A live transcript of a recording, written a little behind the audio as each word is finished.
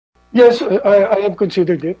Yes, I have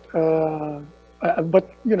considered it, but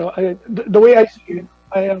you know, the way I see it,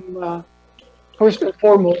 I am first and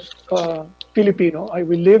foremost Filipino. I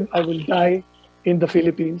will live, I will die in the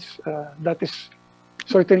Philippines. That is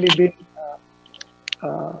certainly been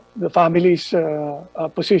the family's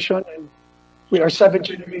position, and we are 7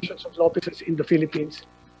 generations of Lopez's in the Philippines.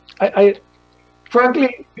 I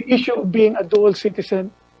frankly, the issue of being a dual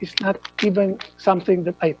citizen is not even something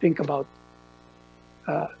that I think about.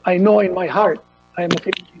 I know in my heart I am a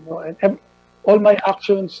Filipino, and all my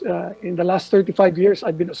actions in the last 35 years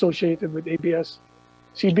I've been associated with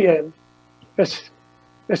ABS-CBN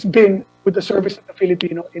has been with the service of the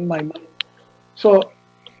Filipino in my mind. So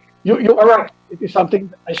you are right. It is something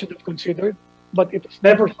that I should have considered, but it was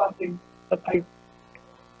never something that I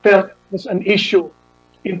felt was an issue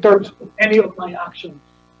in terms of any of my actions.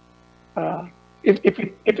 If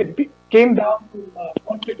it came down to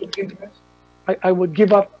conflict of interest, I would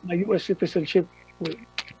give up my U.S. citizenship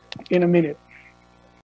in a minute.